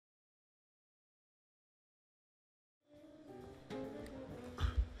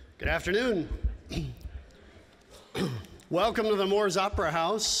Good afternoon. Welcome to the Moores Opera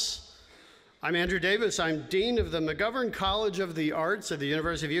House. I'm Andrew Davis. I'm Dean of the McGovern College of the Arts at the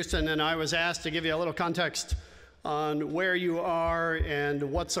University of Houston, and I was asked to give you a little context on where you are and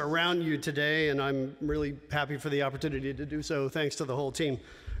what's around you today, and I'm really happy for the opportunity to do so. Thanks to the whole team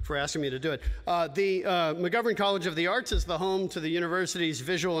for asking me to do it. The McGovern College of the Arts is the home to the university's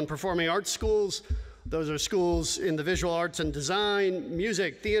visual and performing arts schools. Those are schools in the visual arts and design,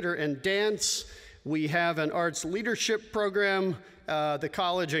 music, theater, and dance. We have an arts leadership program. The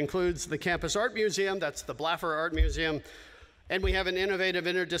college includes the Campus Art Museum, that's the Blaffer Art Museum, and we have an innovative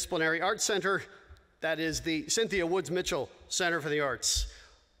interdisciplinary arts center, that is the Cynthia Woods Mitchell Center for the Arts.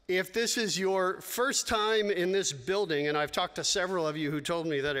 If this is your first time in this building, and I've talked to several of you who told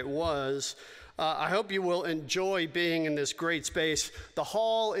me that it was, I hope you will enjoy being in this great space. The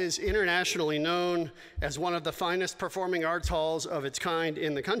hall is internationally known as one of the finest performing arts halls of its kind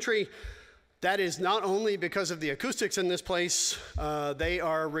in the country. That is not only because of the acoustics in this place. They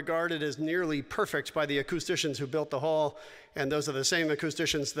are regarded as nearly perfect by the acousticians who built the hall, and those are the same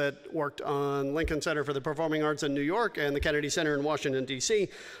acousticians that worked on Lincoln Center for the Performing Arts in New York and the Kennedy Center in Washington, D.C.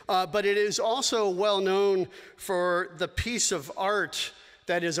 But it is also well known for the piece of art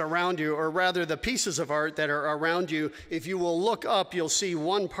that is around you, or rather the pieces of art that are around you. If you will look up, you'll see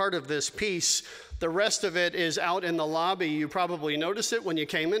one part of this piece. The rest of it is out in the lobby. You probably noticed it when you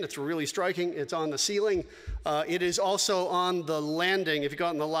came in. It's really striking. It's on the ceiling. It is also on the landing. If you go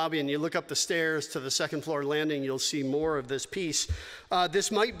out in the lobby and you look up the stairs to the second floor landing, you'll see more of this piece.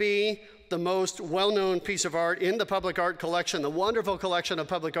 This might be the most well-known piece of art in the public art collection, the wonderful collection of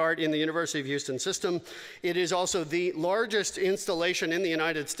public art in the University of Houston system. It is also the largest installation in the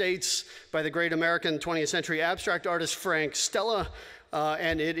United States by the great American 20th century abstract artist Frank Stella,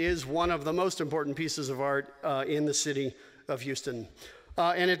 and it is one of the most important pieces of art in the city of Houston.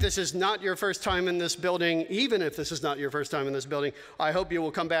 And if this is not your first time in this building, even if this is not your first time in this building, I hope you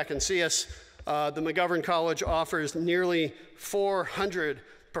will come back and see us. The McGovern College offers nearly 400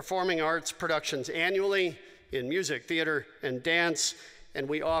 performing arts productions annually in music, theater, and dance, and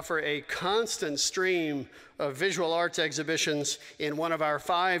we offer a constant stream of visual arts exhibitions in one of our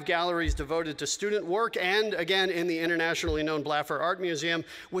 5 galleries devoted to student work, and again in the internationally known Blaffer Art Museum,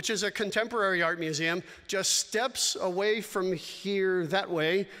 which is a contemporary art museum just steps away from here that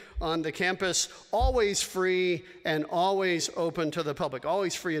way on the campus, always free and always open to the public,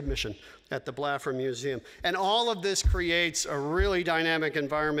 always free admission at the Blaffer Museum. And all of this creates a really dynamic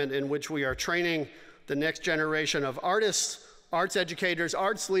environment in which we are training the next generation of artists, arts educators,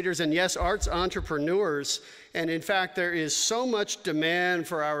 arts leaders, and yes, arts entrepreneurs. And in fact, there is so much demand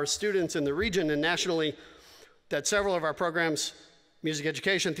for our students in the region and nationally that several of our programs, music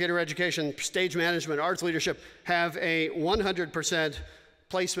education, theater education, stage management, arts leadership, have a 100%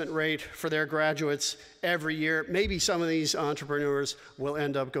 placement rate for their graduates every year. Maybe some of these entrepreneurs will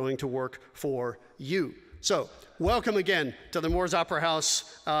end up going to work for you. So welcome again to the Moores Opera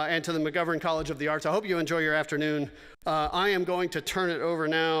House and to the McGovern College of the Arts. I hope you enjoy your afternoon. I am going to turn it over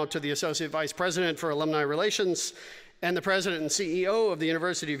now to the Associate Vice President for Alumni Relations and the President and CEO of the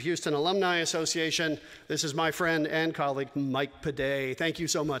University of Houston Alumni Association. This is my friend and colleague, Mike Paday. Thank you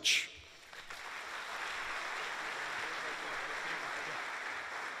so much.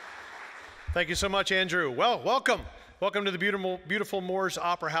 Thank you so much, Andrew. Well, welcome. Welcome to the beautiful Moores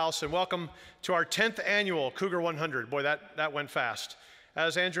Opera House, and welcome to our 10th annual Cougar 100. Boy, that went fast.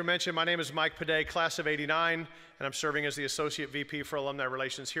 As Andrew mentioned, my name is Mike Paday, class of '89, and I'm serving as the Associate VP for Alumni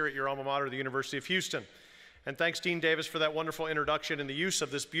Relations here at your alma mater, the University of Houston. And thanks, Dean Davis, for that wonderful introduction and the use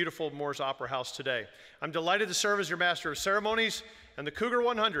of this beautiful Moores Opera House today. I'm delighted to serve as your Master of Ceremonies, and the Cougar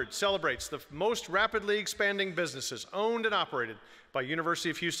 100 celebrates the most rapidly expanding businesses owned and operated by University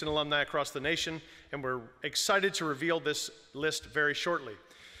of Houston alumni across the nation, and we're excited to reveal this list very shortly.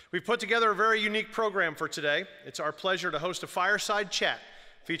 We've put together a very unique program for today. It's our pleasure to host a fireside chat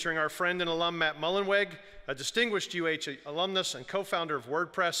featuring our friend and alum Matt Mullenweg, a distinguished UH alumnus and co-founder of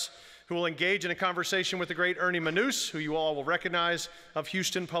WordPress, who will engage in a conversation with the great Ernie Manous, who you all will recognize, of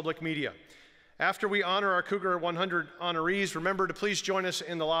Houston Public Media. After we honor our Cougar 100 honorees, remember to please join us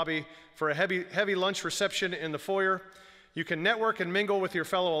in the lobby for a heavy lunch reception in the foyer. You can network and mingle with your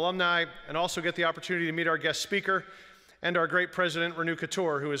fellow alumni and also get the opportunity to meet our guest speaker and our great president, Renu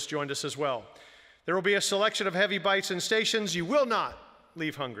Couture, who has joined us as well. There will be a selection of heavy bites and stations. You will not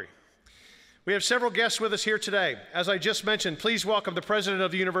leave hungry. We have several guests with us here today. As I just mentioned, please welcome the president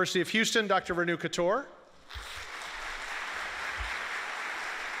of the University of Houston, Dr. Renu Couture.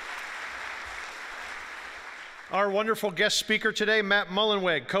 Our wonderful guest speaker today, Matt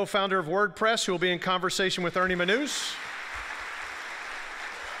Mullenweg, co-founder of WordPress, who will be in conversation with Ernie Manous.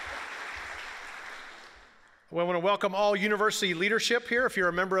 We want to welcome all university leadership here. If you're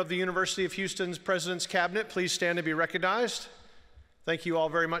a member of the University of Houston's President's Cabinet, please stand to be recognized. Thank you all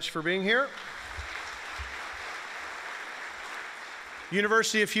very much for being here.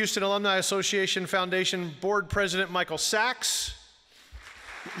 University of Houston Alumni Association Foundation Board President Michael Sachs.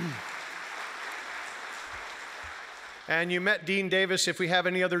 And you met Dean Davis. If we have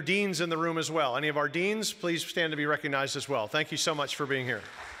any other deans in the room as well, any of our deans, please stand to be recognized as well. Thank you so much for being here.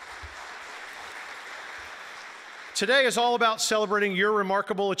 Today is all about celebrating your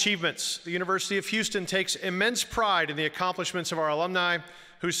remarkable achievements. The University of Houston takes immense pride in the accomplishments of our alumni,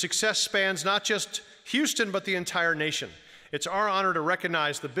 whose success spans not just Houston, but the entire nation. It's our honor to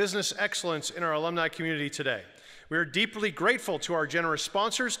recognize the business excellence in our alumni community today. We are deeply grateful to our generous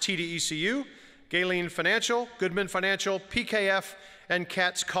sponsors, TDECU, Galen Financial, Goodman Financial, PKF, and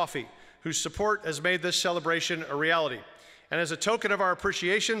Katz Coffee, whose support has made this celebration a reality. And as a token of our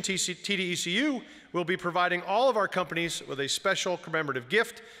appreciation, TDECU will be providing all of our companies with a special commemorative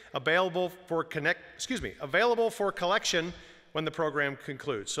gift available for collection when the program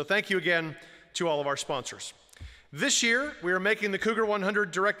concludes. So thank you again to all of our sponsors. This year, we are making the Cougar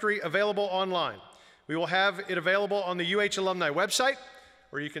 100 directory available online. We will have it available on the UH alumni website,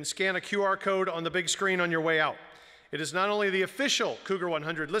 where you can scan a QR code on the big screen on your way out. It is not only the official Cougar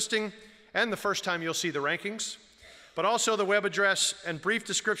 100 listing and the first time you'll see the rankings, but also the web address and brief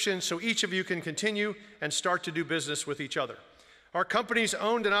description so each of you can continue and start to do business with each other. Our companies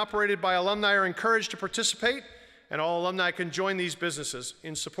owned and operated by alumni are encouraged to participate, and all alumni can join these businesses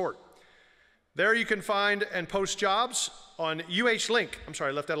in support. There you can find and post jobs on UH-Link. I'm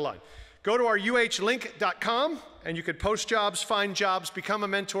sorry, I left that a line. Go to our uhlink.com and you can post jobs, find jobs, become a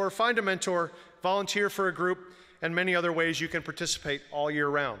mentor, find a mentor, volunteer for a group, and many other ways you can participate all year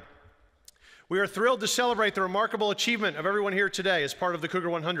round. We are thrilled to celebrate the remarkable achievement of everyone here today as part of the Cougar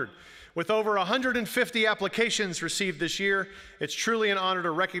 100. With over 150 applications received this year, it's truly an honor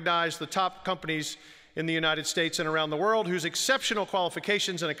to recognize the top companies in the United States and around the world whose exceptional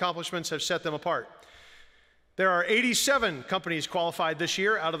qualifications and accomplishments have set them apart. There are 87 companies qualified this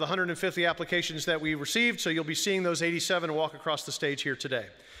year out of the 150 applications that we received, so you'll be seeing those 87 walk across the stage here today.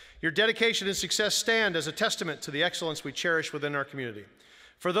 Your dedication and success stand as a testament to the excellence we cherish within our community.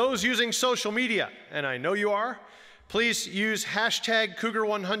 For those using social media, and I know you are, please use hashtag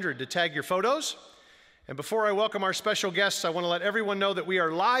Cougar100 to tag your photos. And before I welcome our special guests, I want to let everyone know that we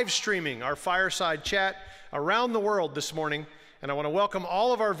are live streaming our Fireside chat around the world this morning, and I want to welcome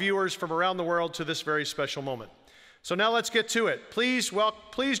all of our viewers from around the world to this very special moment. So now let's get to it. Please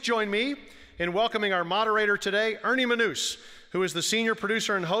join me in welcoming our moderator today, Ernie Manous, who is the senior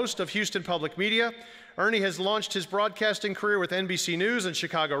producer and host of Houston Public Media. Ernie has launched his broadcasting career with NBC News and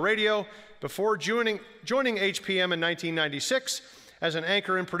Chicago Radio before joining HPM in 1996 as an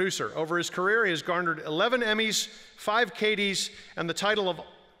anchor and producer. Over his career, he has garnered 11 Emmys, 5 Katies, and the title of,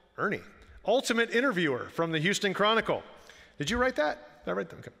 Ernie, Ultimate Interviewer from the Houston Chronicle. Did you write that? Did I write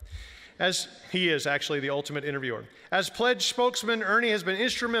that? Okay. As he is actually the ultimate interviewer. As pledged spokesman, Ernie has been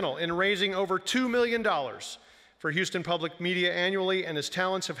instrumental in raising over $2 million for Houston Public Media annually, and his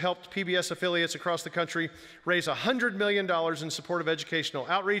talents have helped PBS affiliates across the country raise $100 million in support of educational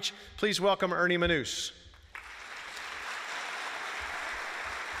outreach. Please welcome Ernie Manous.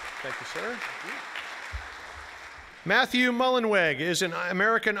 Thank you, sir. Matthew Mullenweg is an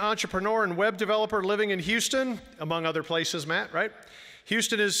American entrepreneur and web developer living in Houston, among other places, Matt, right? He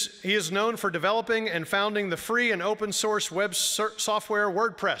is known for developing and founding the free and open source web software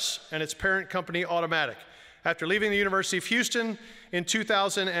WordPress and its parent company Automatic. After leaving the University of Houston in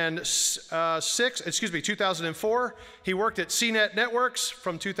 2004, he worked at CNET Networks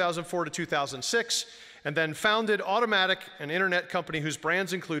from 2004 to 2006, and then founded Automatic, an internet company whose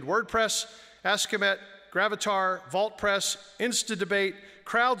brands include WordPress, Askomet, Gravatar, VaultPress, InstaDebate,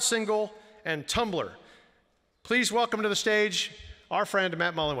 CrowdSingle, and Tumblr. Please welcome to the stage our friend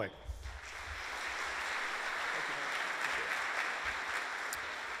Matt Mullenweg.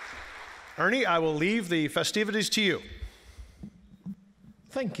 Ernie, I will leave the festivities to you.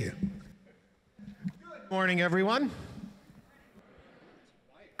 Thank you. Good morning, everyone.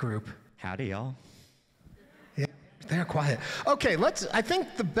 Group. Howdy, y'all. Yeah, they're quiet. Okay, I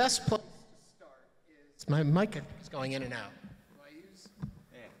think the best place to start is, my mic is going in and out.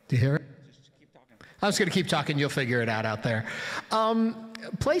 Do you hear it? Just keep talking. I was going to keep talking. You'll figure it out there. A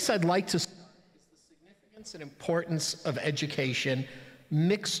place I'd like to start is the significance and importance of education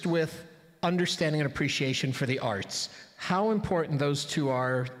mixed with understanding and appreciation for the arts. How important those two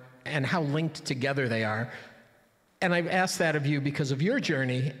are and how linked together they are. And I've asked that of you because of your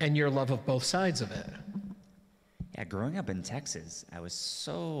journey and your love of both sides of it. Yeah, growing up in Texas,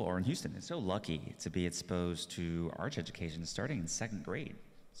 or in Houston, so lucky to be exposed to arts education starting in 2nd grade.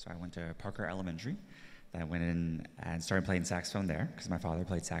 So I went to Parker Elementary. I went in and started playing saxophone there because my father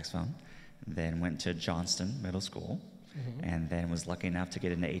played saxophone. Then went to Johnston Middle School, and then was lucky enough to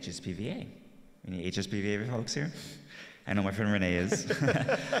get into HSPVA. Any HSPVA folks here? I know my friend Renee is.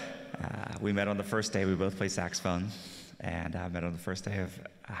 We met on the first day. We both played saxophone, and met on the first day of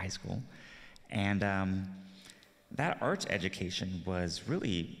high school. And that arts education was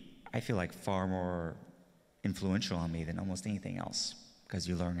really, I feel like, far more influential on me than almost anything else, because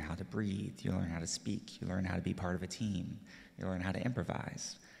you learn how to breathe, you learn how to speak, you learn how to be part of a team, you learn how to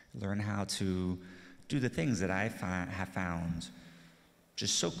improvise, you learn how to do the things that I have found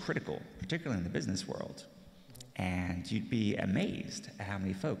just so critical, particularly in the business world. And you'd be amazed at how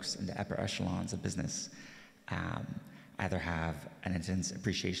many folks in the upper echelons of business either have an intense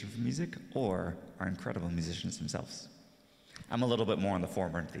appreciation for music or are incredible musicians themselves. I'm a little bit more on the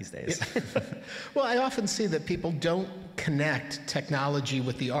former these days. Well, I often see that people don't connect technology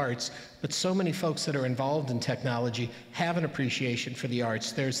with the arts, but so many folks that are involved in technology have an appreciation for the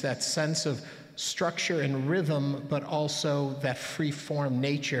arts. There's that sense of structure and rhythm, but also that free-form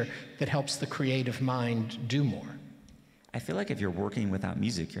nature that helps the creative mind do more. I feel like if you're working without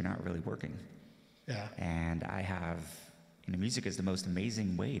music, you're not really working. Yeah. And music is the most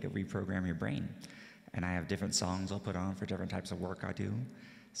amazing way to reprogram your brain. And I have different songs I'll put on for different types of work I do.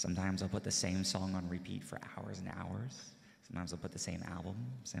 Sometimes I'll put the same song on repeat for hours and hours. Sometimes I'll put the same album.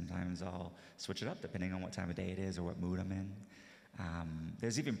 Sometimes I'll switch it up depending on what time of day it is or what mood I'm in.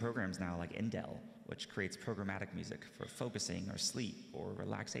 There's even programs now like Indel, which creates programmatic music for focusing or sleep or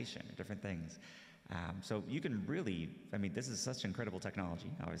relaxation or different things. So you can really, this is such incredible technology.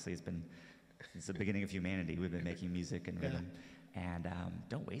 Obviously, it's the beginning of humanity. We've been making music and rhythm, and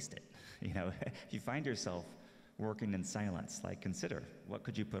don't waste it. If you find yourself working in silence, consider what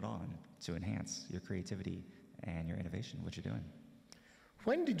could you put on to enhance your creativity and your innovation, what you're doing.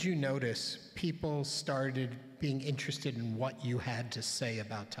 When did you notice people started being interested in what you had to say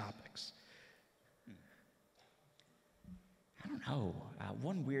about topics? I don't know.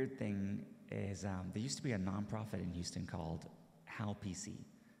 One weird thing is there used to be a nonprofit in Houston called HAL-PC,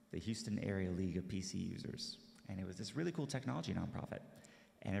 the Houston Area League of PC Users. And it was this really cool technology nonprofit.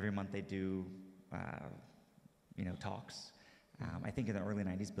 And every month they do, talks. I think in the early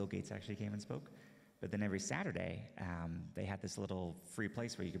 90s, Bill Gates actually came and spoke. But then every Saturday, they had this little free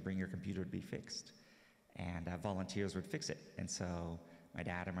place where you could bring your computer to be fixed. And volunteers would fix it. And so my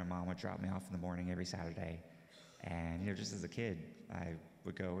dad and my mom would drop me off in the morning every Saturday. And, just as a kid, I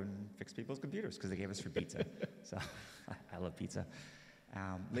would go and fix people's computers because they gave us free pizza. So I love pizza.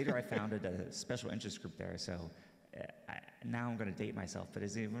 Later, I founded a special interest group there. So now I'm going to date myself, but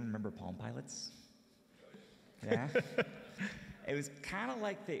does anyone remember Palm Pilots? Yeah? It was kind of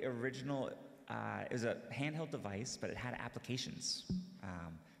like the original, it was a handheld device, but it had applications.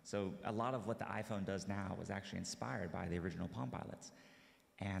 So a lot of what the iPhone does now was actually inspired by the original Palm Pilots.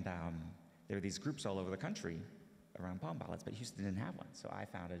 And there were these groups all over the country around Palm Pilots, but Houston didn't have one. So I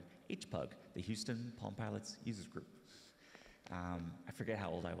founded HPUG, the Houston Palm Pilots Users Group. I forget how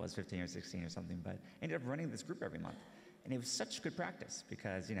old I was, 15 or 16 or something, but I ended up running this group every month. And it was such good practice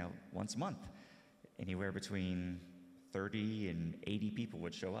because, once a month, anywhere between 30 and 80 people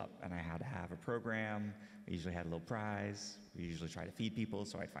would show up, and I had to have a program. We usually had a little prize. We usually try to feed people,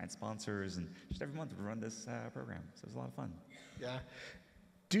 so I'd find sponsors, and just every month we'd run this program. So it was a lot of fun. Yeah.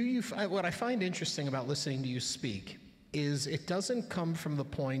 What I find interesting about listening to you speak is it doesn't come from the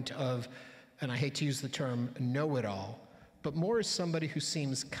point of, and I hate to use the term know-it-all, but more as somebody who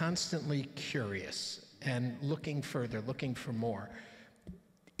seems constantly curious and looking further, looking for more.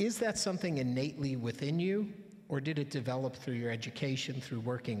 Is that something innately within you, or did it develop through your education, through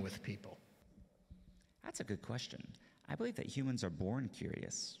working with people? That's a good question. I believe that humans are born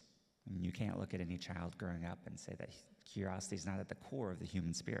curious. You can't look at any child growing up and say that curiosity is not at the core of the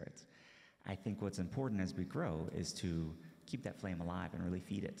human spirit. I think what's important as we grow is to keep that flame alive and really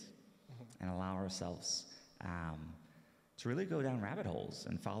feed it, and allow ourselves to really go down rabbit holes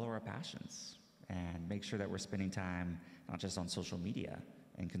and follow our passions and make sure that we're spending time not just on social media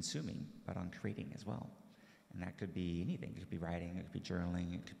and consuming, but on creating as well. And that could be anything. It could be writing, it could be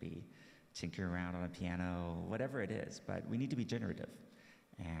journaling, it could be tinkering around on a piano, whatever it is. But we need to be generative.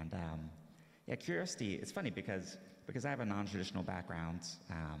 And curiosity, it's funny because I have a non-traditional background.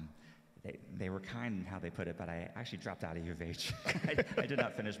 They were kind in how they put it, but I actually dropped out of U of H. I did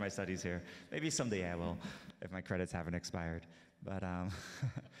not finish my studies here. Maybe someday I will, if my credits haven't expired. But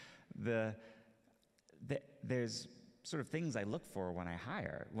there's sort of things I look for when I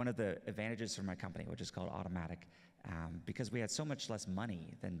hire. One of the advantages for my company, which is called Automatic, because we had so much less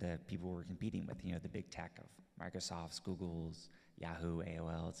money than the people we were competing with, the big tech of Microsoft's, Google's, Yahoo,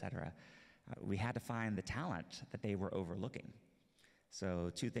 AOL, et cetera, we had to find the talent that they were overlooking.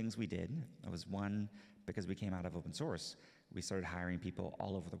 So 2 things we did. Was one, because we came out of open source, we started hiring people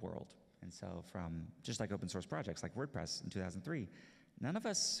all over the world. And so from just like open source projects like WordPress in 2003, none of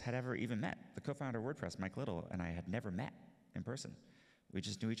us had ever even met. The co-founder of WordPress, Mike Little, and I had never met in person. We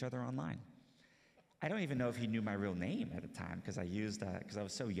just knew each other online. I don't even know if he knew my real name at the time, because because I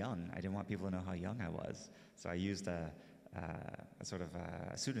was so young, I didn't want people to know how young I was. So I used a sort of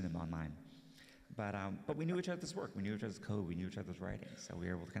a pseudonym online. But we knew each other's work, we knew each other's code, we knew each other's writing, so we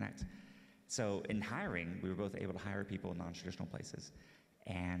were able to connect. So in hiring, we were both able to hire people in non-traditional places.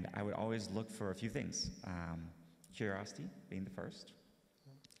 And I would always look for a few things. Curiosity being the first,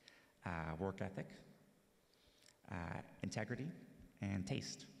 work ethic, integrity, and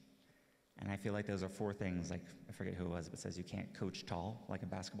taste. And I feel like those are 4 things, like, I forget who it was, but it says you can't coach tall, like in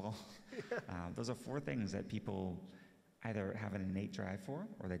basketball. Those are 4 things that people either have an innate drive for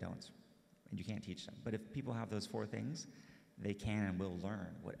or they don't. And you can't teach them. But if people have those 4 things, they can and will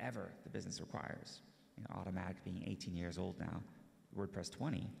learn whatever the business requires. Automatic being 18 years old now, WordPress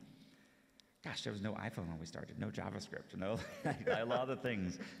 20. Gosh, there was no iPhone when we started, no JavaScript, a lot of the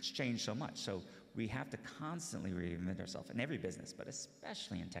things. It's changed so much. So we have to constantly reinvent ourselves in every business, but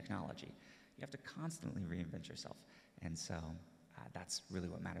especially in technology. You have to constantly reinvent yourself. And so that's really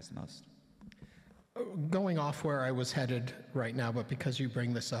what matters the most. Going off where I was headed right now, but because you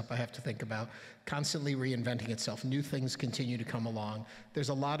bring this up, I have to think about constantly reinventing itself. New things continue to come along. There's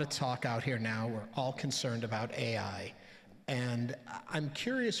a lot of talk out here now. We're all concerned about AI. And I'm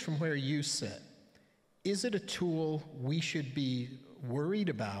curious from where you sit, is it a tool we should be worried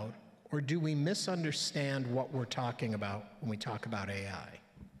about, or do we misunderstand what we're talking about when we talk about AI?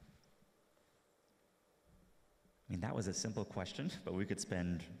 That was a simple question, but we could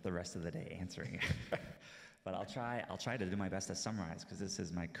spend the rest of the day answering it. But I'll try to do my best to summarize, because this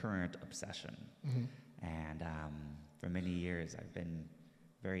is my current obsession. Mm-hmm. And for many years, I've been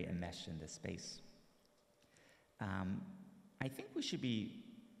very enmeshed in this space. I think we should be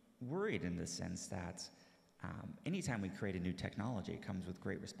worried in the sense that anytime we create a new technology, it comes with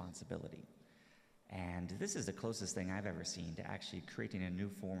great responsibility. And this is the closest thing I've ever seen to actually creating a new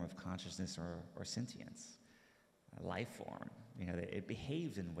form of consciousness or sentience, a life form. It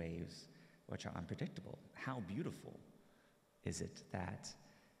behaves in ways which are unpredictable. How beautiful is it that,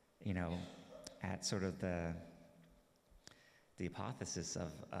 at sort of the hypothesis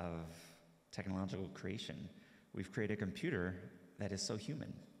of technological creation, we've created a computer that is so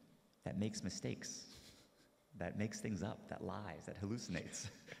human, that makes mistakes, that makes things up, that lies, that hallucinates,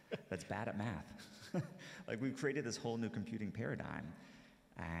 that's bad at math. Like, we've created this whole new computing paradigm,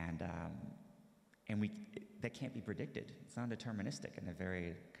 and that can't be predicted. It's non-deterministic in a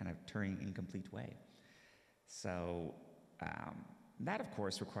very kind of Turing incomplete way. So that, of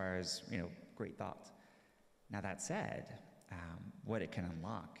course, requires great thought. Now, that said, what it can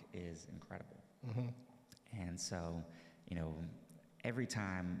unlock is incredible. Mm-hmm. And so, every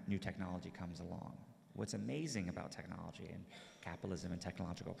time new technology comes along, what's amazing about technology and capitalism and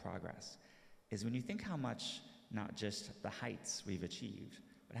technological progress is when you think how much, not just the heights we've achieved,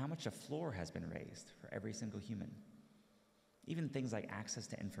 but how much a floor has been raised for every single human. Even things like access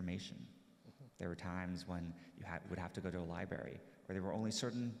to information. Mm-hmm. There were times when you would have to go to a library where there were only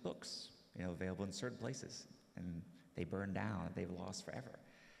certain books, available in certain places, and they burned down, they've lost forever.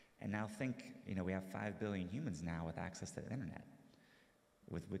 And now think, we have 5 billion humans now with access to the internet,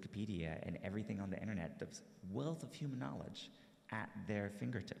 with Wikipedia and everything on the internet, the wealth of human knowledge at their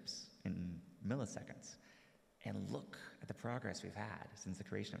fingertips in milliseconds. And look at the progress we've had since the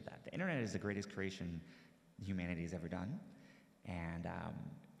creation of that. The internet is the greatest creation humanity has ever done. And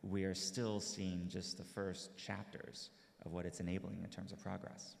we are still seeing just the first chapters of what it's enabling in terms of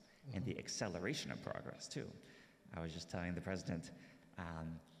progress. Mm-hmm. And the acceleration of progress, too. I was just telling the president,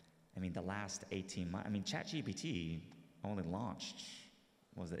 the last 18 months, ChatGPT only launched,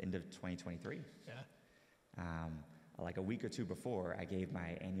 was it end of 2023? Yeah. Like a week or 2 before, I gave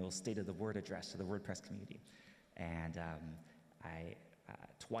my annual State of the Word address to the WordPress community. And I,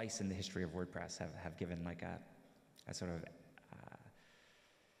 twice in the history of WordPress, have given like a sort of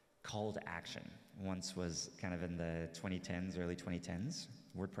call to action. Once was kind of in the 2010s, early 2010s.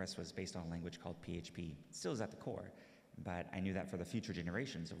 WordPress was based on a language called PHP. It still is at the core. But I knew that for the future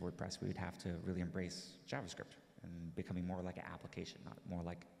generations of WordPress, we would have to really embrace JavaScript and becoming more like an application, not more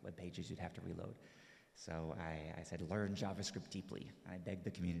like web pages you'd have to reload. So I said, learn JavaScript deeply. I begged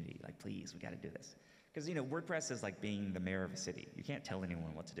the community, like, please, we got to do this. Because WordPress is like being the mayor of a city. You can't tell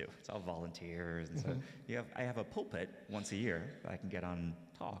anyone what to do. It's all volunteers, and so I have a pulpit once a year that I can get on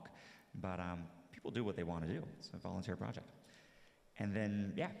talk, but people do what they want to do. It's a volunteer project. And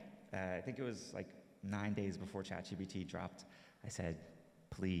then I think it was like 9 days before ChatGPT dropped. I said,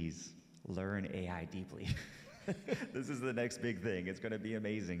 please learn AI deeply. This is the next big thing. It's going to be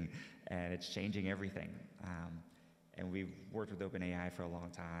amazing, and it's changing everything. And we've worked with OpenAI for a long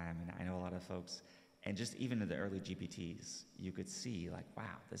time, and I know a lot of folks. And just even in the early GPTs, you could see like,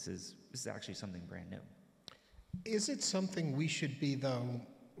 wow, this is actually something brand new. Is it something we should be, though,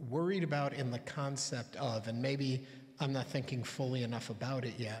 worried about in the concept of, and maybe I'm not thinking fully enough about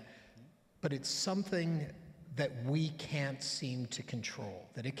it yet, but it's something that we can't seem to control,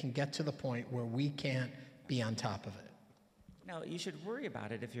 that it can get to the point where we can't be on top of it? No, you should worry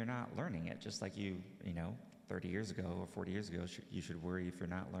about it if you're not learning it, just like you 30 years ago or 40 years ago, you should worry if you're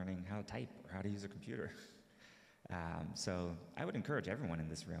not learning how to type or how to use a computer. So I would encourage everyone in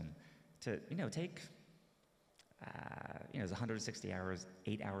this room to, take, it's 160 hours,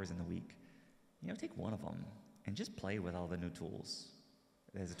 8 hours in the week. Take one of them and just play with all the new tools.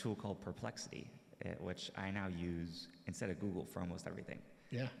 There's a tool called Perplexity, which I now use instead of Google for almost everything.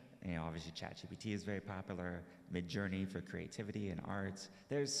 Yeah. Obviously ChatGPT is very popular, Midjourney for creativity and arts.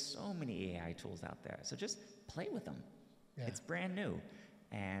 There's so many AI tools out there. So just play with them. Yeah. It's brand new.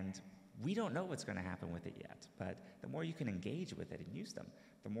 And we don't know what's going to happen with it yet. But the more you can engage with it and use them,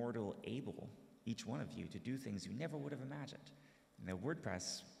 the more it'll enable each one of you to do things you never would have imagined.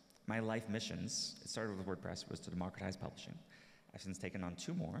 WordPress, my life missions, it started with WordPress, was to democratize publishing. I've since taken on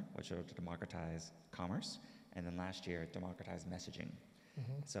 2 more, which are to democratize commerce, and then last year, democratize messaging.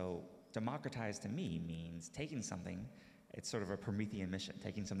 So democratize to me means taking something, it's sort of a Promethean mission,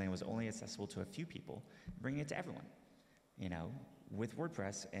 taking something that was only accessible to a few people, bringing it to everyone. With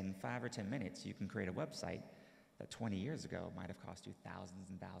WordPress, in 5 or 10 minutes, you can create a website that 20 years ago might have cost you thousands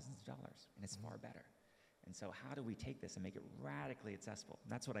and thousands of dollars, and it's far better. And so how do we take this and make it radically accessible?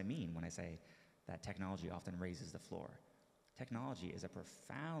 That's what I mean when I say that technology often raises the floor. Technology is a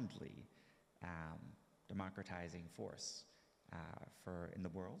profoundly democratizing force in the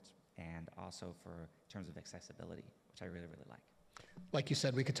world, and also in terms of accessibility, which I really, really like. Like you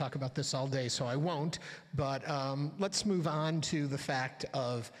said, we could talk about this all day, so I won't, but let's move on to the fact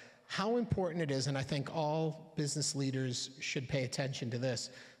of how important it is, and I think all business leaders should pay attention to this,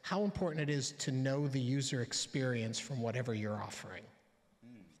 how important it is to know the user experience from whatever you're offering.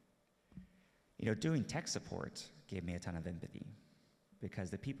 Doing tech support gave me a ton of empathy, because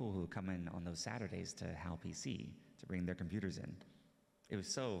the people who come in on those Saturdays to Hal PC to bring their computers in, it was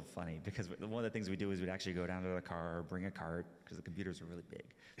so funny, because one of the things we do is we'd actually go down to the car, bring a cart, because the computers are really big,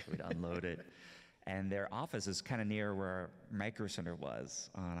 so we'd unload it. And their office is kind of near where Micro Center was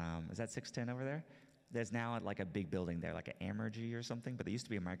on, is that 610 over there? There's now like a big building there, like an Amergy or something, but there used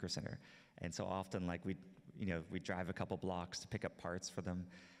to be a Micro Center. And so often, like, we'd drive a couple blocks to pick up parts for them.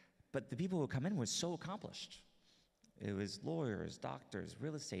 But the people who come in were so accomplished. It was lawyers, doctors,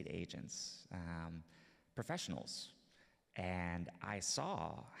 real estate agents, professionals. And I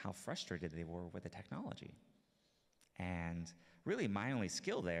saw how frustrated they were with the technology. And really my only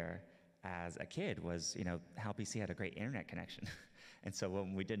skill there as a kid was, Hal PC had a great internet connection. And so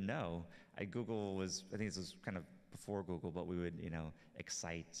when we didn't know, I think this was kind of before Google, but we would,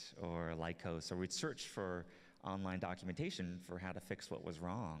 Excite or Lycos, or we'd search for online documentation for how to fix what was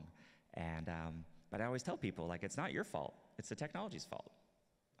wrong. And, but I always tell people, like, it's not your fault, it's the technology's fault.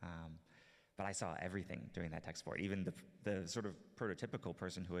 But I saw everything during that tech support, even the sort of prototypical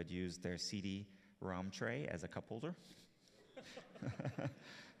person who had used their CD-ROM tray as a cup holder.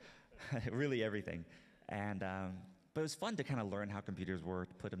 Really everything. And, but it was fun to kind of learn how computers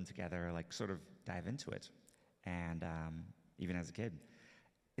worked, put them together, like sort of dive into it. And even as a kid.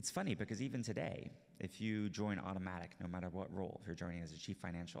 It's funny because even today, if you join Automatic, no matter what role, if you're joining as a chief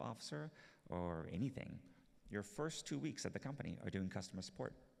financial officer or anything, your first 2 weeks at the company are doing customer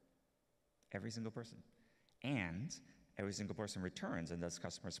support. Every single person. And every single person returns and does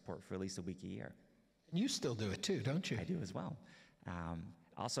customer support for at least a week a year. You still do it too, don't you? I do as well.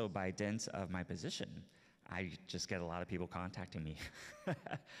 Also, by dint of my position, I just get a lot of people contacting me,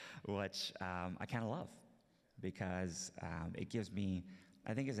 which I kind of love, because it gives me,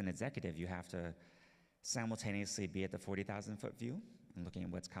 I think as an executive, you have to simultaneously be at the 40,000-foot view and looking at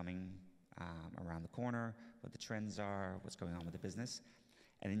what's coming around the corner, what the trends are, what's going on with the business.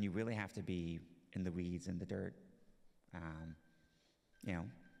 And then you really have to be in the weeds, in the dirt,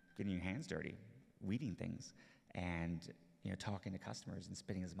 getting your hands dirty, weeding things, and talking to customers and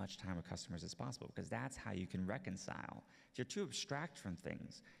spending as much time with customers as possible, because that's how you can reconcile. If you're too abstract from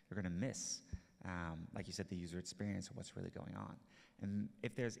things, you're going to miss like you said, the user experience of what's really going on. And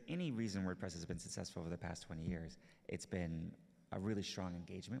if there's any reason WordPress has been successful over the past 20 years, it's been a really strong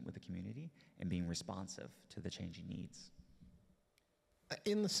engagement with the community and being responsive to the changing needs.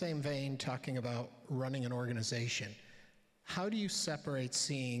 In the same vein, talking about running an organization, how do you separate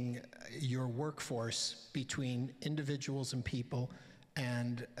seeing your workforce between individuals and people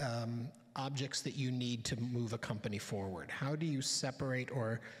and objects that you need to move a company forward? How do you separate,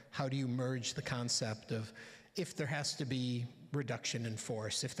 or how do you merge the concept of, if there has to be reduction in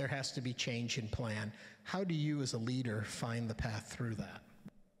force, if there has to be change in plan, how do you as a leader find the path through that?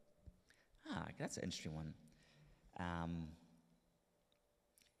 That's an interesting one.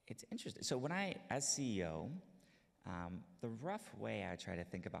 It's interesting. So when I, as CEO, the rough way I try to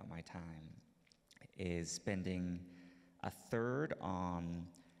think about my time is spending a third on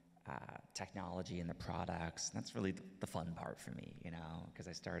technology and the products. And that's really the fun part for me, you know, because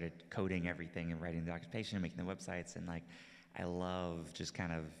I started coding everything and writing the documentation and making the websites, and like I love just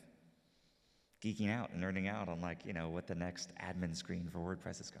kind of geeking out and nerding out on, like, you know, what the next admin screen for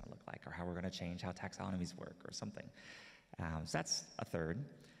WordPress is going to look like, or how we're going to change how taxonomies work or something. So that's a third.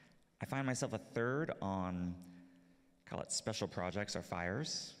 I find myself a third on, call it special projects or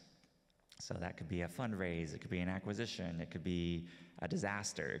fires. So that could be a fundraise, it could be an acquisition, it could be a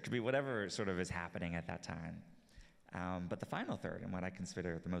disaster, it could be whatever sort of is happening at that time. But the final third, and what I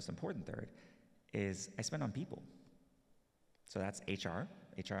consider the most important third, is I spend on people. So that's HR.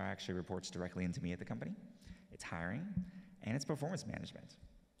 HR actually reports directly into me at the company. It's hiring, and it's performance management.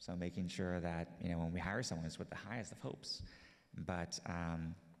 So making sure that, you know, when we hire someone, it's with the highest of hopes. But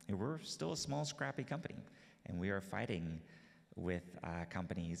we're still a small, scrappy company, and we are fighting with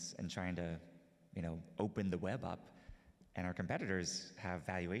companies and trying to, you know, open the web up. And our competitors have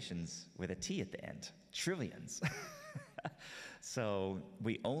valuations with a T at the end, trillions. So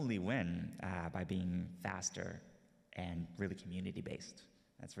we only win by being faster and really community-based.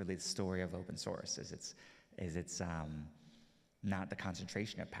 That's really the story of open source, is it's not the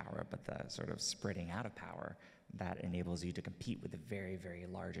concentration of power, but the sort of spreading out of power that enables you to compete with the very, very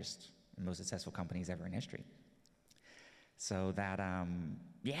largest and most successful companies ever in history. So that,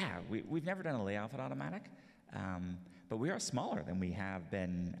 yeah, we've never done a layoff at Automatic, but we are smaller than we have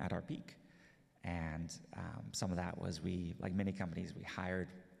been at our peak. And some of that was, like many companies, we hired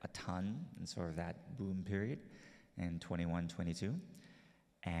a ton in sort of that boom period in 21, 22.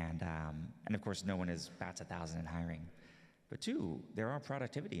 And of course, no one is bats 1,000 in hiring. But two, there are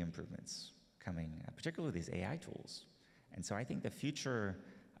productivity improvements coming, particularly these AI tools. And so I think the future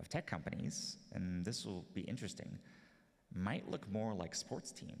of tech companies, and this will be interesting, might look more like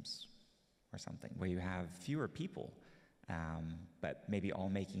sports teams or something, where you have fewer people, but maybe all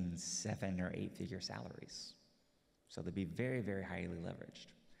making 7 or 8 figure salaries. So they'll be very, very highly leveraged.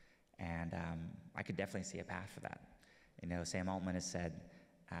 And I could definitely see a path for that. You know, Sam Altman has said,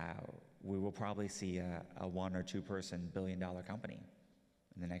 we will probably see a 1 or 2 person billion-dollar company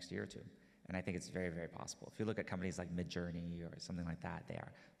in the next year or two. And I think it's very, very possible. If you look at companies like Midjourney or something like that, they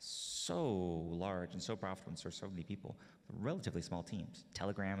are so large and so profitable and serve so many people, relatively small teams.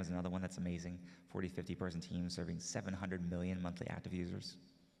 Telegram is another one that's amazing, 40, 50 person team serving 700 million monthly active users.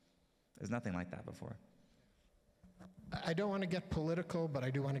 There's nothing like that before. I don't want to get political, but I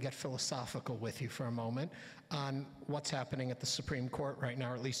do want to get philosophical with you for a moment on what's happening at the Supreme Court right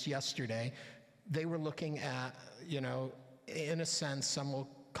now, or at least yesterday. They were looking at, you know, in a sense, some will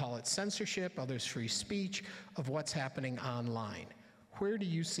call it censorship, others free speech, of what's happening online. Where do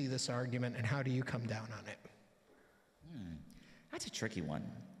you see this argument, and how do you come down on it? That's a tricky one.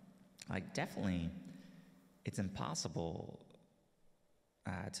 Like, definitely, it's impossible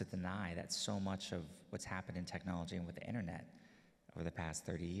to deny that so much of what's happened in technology and with the internet over the past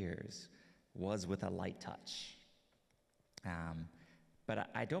 30 years was with a light touch. But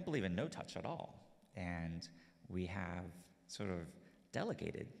I don't believe in no touch at all. And we have sort of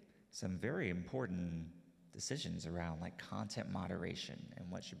delegated some very important decisions around, like, content moderation and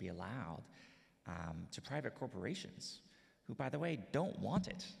what should be allowed to private corporations, who, by the way, don't want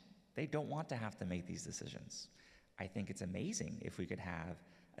it. They don't want to have to make these decisions. I think it's amazing if we could have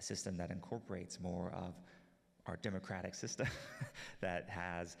a system that incorporates more of our democratic system that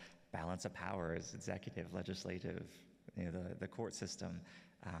has balance of powers, executive, legislative, you know, the court system,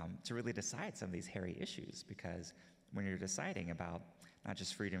 to really decide some of these hairy issues. Because when you're deciding about not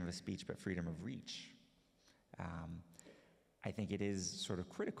just freedom of speech, but freedom of reach, I think it is sort of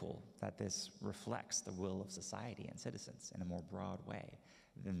critical that this reflects the will of society and citizens in a more broad way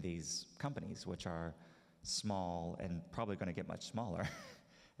than these companies, which are small and probably going to get much smaller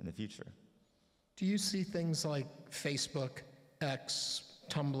in the future. Do you see things like Facebook, X,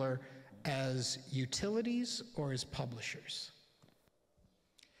 Tumblr as utilities or as publishers?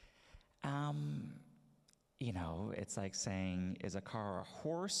 You know, it's like saying, is a car a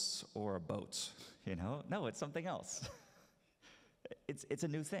horse or a boat? You know, no, it's something else. It's a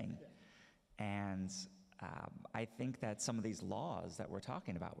new thing. And I think that some of these laws that we're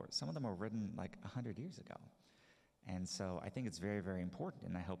talking about, some of them were written like 100 years ago. And so I think it's very, very important,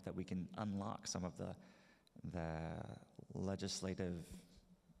 and I hope that we can unlock some of the legislative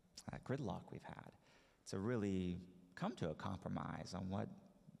gridlock we've had to really come to a compromise on what,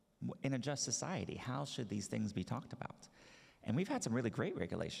 in a just society, how should these things be talked about? And we've had some really great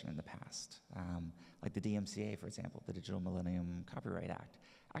regulation in the past, like the DMCA, for example, the Digital Millennium Copyright Act,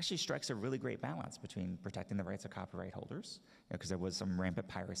 actually strikes a really great balance between protecting the rights of copyright holders, because there was some rampant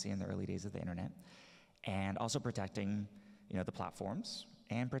piracy in the early days of the internet, and also protecting, the platforms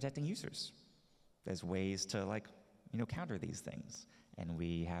and protecting users. There's ways to counter these things. And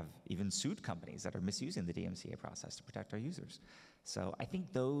we have even sued companies that are misusing the DMCA process to protect our users. So I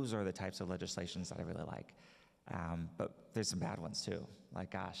think those are the types of legislations that I really like. But there's some bad ones too.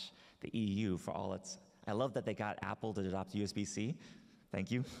 Like, gosh, the EU, for all its, I love that they got Apple to adopt USB-C. Thank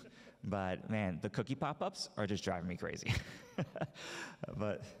you. But man, the cookie pop-ups are just driving me crazy.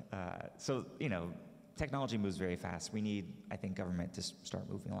 But so, technology moves very fast. We need, I think, government to start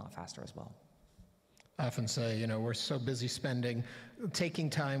moving a lot faster as well. I often say, we're so busy taking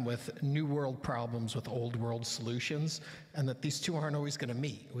time with new world problems with old world solutions, and that these two aren't always going to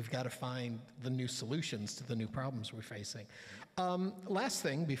meet. We've got to find the new solutions to the new problems we're facing. Last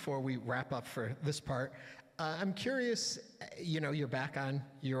thing before we wrap up for this part, I'm curious, you're back on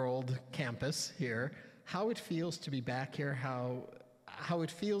your old campus here, how it feels to be back here, how it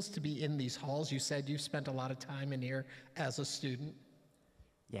feels to be in these halls. You said you've spent a lot of time in here as a student.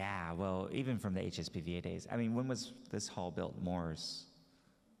 Yeah, well, even from the HSPVA days. I mean, when was this hall built? Moore's,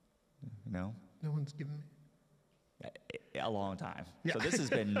 No one's given me. A long time. Yeah. So this has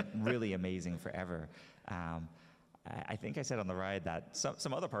been really amazing forever. I think I said on the ride that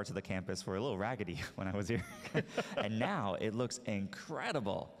some other parts of the campus were a little raggedy when I was here. And now it looks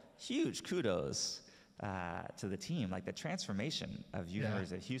incredible. Huge kudos to the team. Like, the transformation of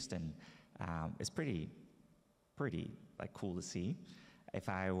University of Houston is pretty cool to see. If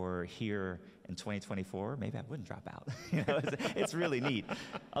I were here in 2024, maybe I wouldn't drop out. It's really neat.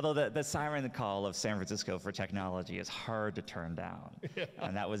 Although the siren call of San Francisco for technology is hard to turn down. Yeah.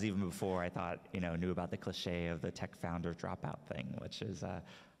 And that was even before I thought, knew about the cliche of the tech founder dropout thing, which is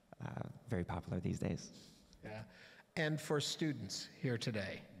very popular these days. Yeah. And for students here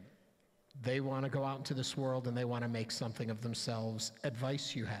today, they want to go out into this world and they want to make something of themselves.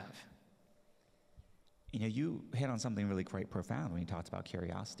 Advice you have? You hit on something really quite profound when you talked about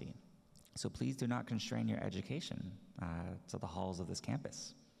curiosity. So please do not constrain your education to the halls of this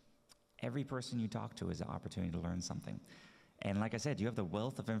campus. Every person you talk to is an opportunity to learn something. And like I said, you have the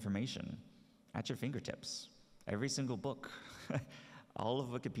wealth of information at your fingertips. Every single book, all of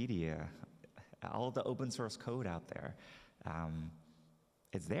Wikipedia, all of the open source code out there,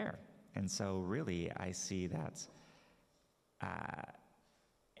 it's there. And so really, I see that,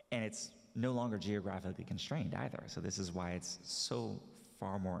 and it's no longer geographically constrained either. So this is why it's so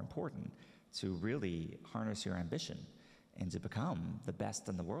far more important to really harness your ambition and to become the best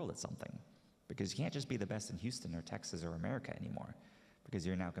in the world at something. Because you can't just be the best in Houston or Texas or America anymore, because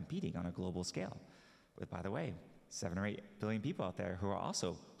you're now competing on a global scale with, by the way, 7 or 8 billion people out there who are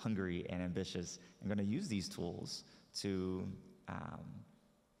also hungry and ambitious and going to use these tools to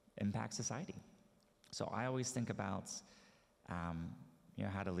impact society. So I always think about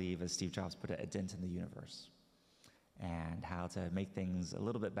how to leave, as Steve Jobs put it, a dent in the universe, and how to make things a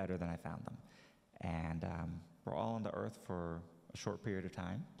little bit better than I found them. And we're all on the earth for a short period of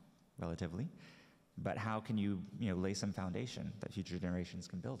time, relatively, but how can you, lay some foundation that future generations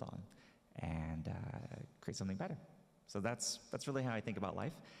can build on and create something better? So that's really how I think about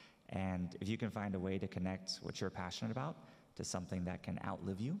life. And if you can find a way to connect what you're passionate about to something that can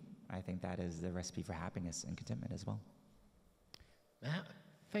outlive you, I think that is the recipe for happiness and contentment as well. Matt,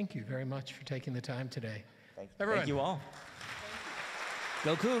 thank you very much for taking the time today. Thank you all.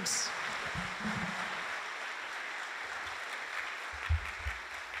 Go Cougs!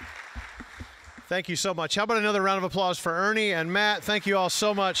 Thank you so much. How about another round of applause for Ernie and Matt? Thank you all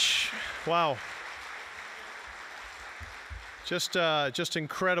so much. Wow. Just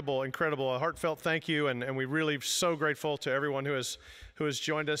incredible. A heartfelt thank you, and we really so grateful to everyone who has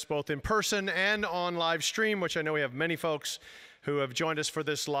joined us both in person and on live stream, which I know we have many folks who have joined us for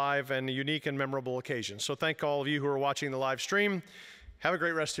this live and unique and memorable occasion. So thank all of you who are watching the live stream. Have a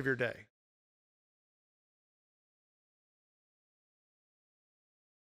great rest of your day.